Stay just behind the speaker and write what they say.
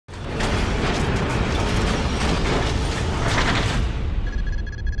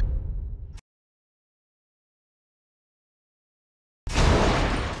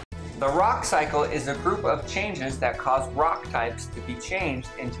The rock cycle is a group of changes that cause rock types to be changed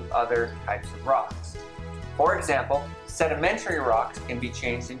into other types of rocks. For example, sedimentary rocks can be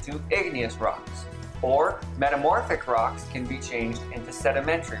changed into igneous rocks, or metamorphic rocks can be changed into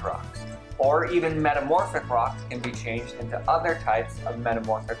sedimentary rocks, or even metamorphic rocks can be changed into other types of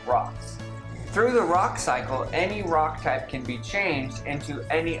metamorphic rocks. Through the rock cycle, any rock type can be changed into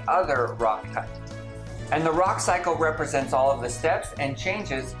any other rock type. And the rock cycle represents all of the steps and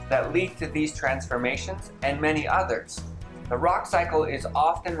changes that lead to these transformations and many others. The rock cycle is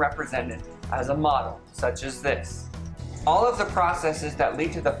often represented as a model, such as this. All of the processes that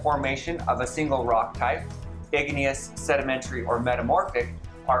lead to the formation of a single rock type, igneous, sedimentary, or metamorphic,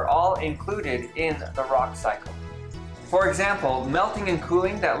 are all included in the rock cycle. For example, melting and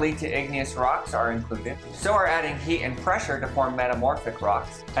cooling that lead to igneous rocks are included. So are adding heat and pressure to form metamorphic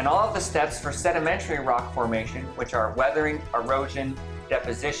rocks. And all of the steps for sedimentary rock formation, which are weathering, erosion,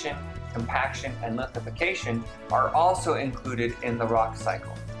 deposition, compaction, and lithification, are also included in the rock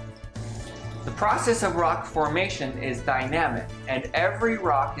cycle. The process of rock formation is dynamic, and every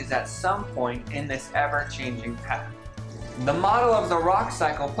rock is at some point in this ever-changing path. The model of the rock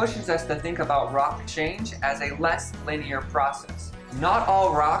cycle pushes us to think about rock change as a less linear process. Not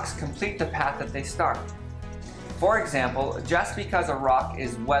all rocks complete the path that they start. For example, just because a rock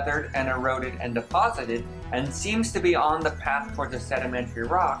is weathered and eroded and deposited and seems to be on the path towards a sedimentary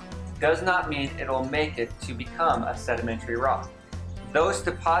rock does not mean it will make it to become a sedimentary rock. Those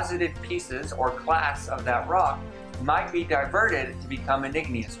deposited pieces or class of that rock might be diverted to become an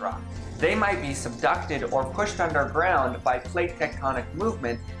igneous rock. They might be subducted or pushed underground by plate tectonic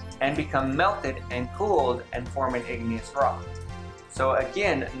movement and become melted and cooled and form an igneous rock. So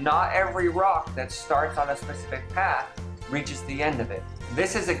again, not every rock that starts on a specific path reaches the end of it.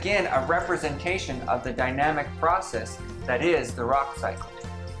 This is again a representation of the dynamic process that is the rock cycle.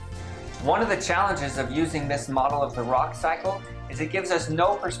 One of the challenges of using this model of the rock cycle is it gives us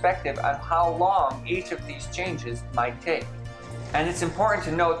no perspective on how long each of these changes might take. And it's important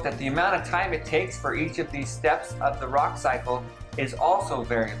to note that the amount of time it takes for each of these steps of the rock cycle is also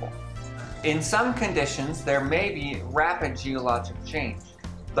variable. In some conditions, there may be rapid geologic change,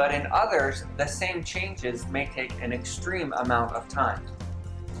 but in others, the same changes may take an extreme amount of time.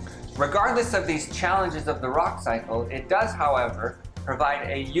 Regardless of these challenges of the rock cycle, it does, however, provide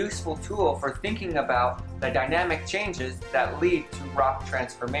a useful tool for thinking about the dynamic changes that lead to rock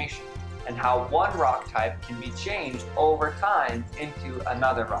transformation, and how one rock type can be changed over time into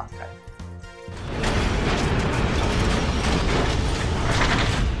another rock type.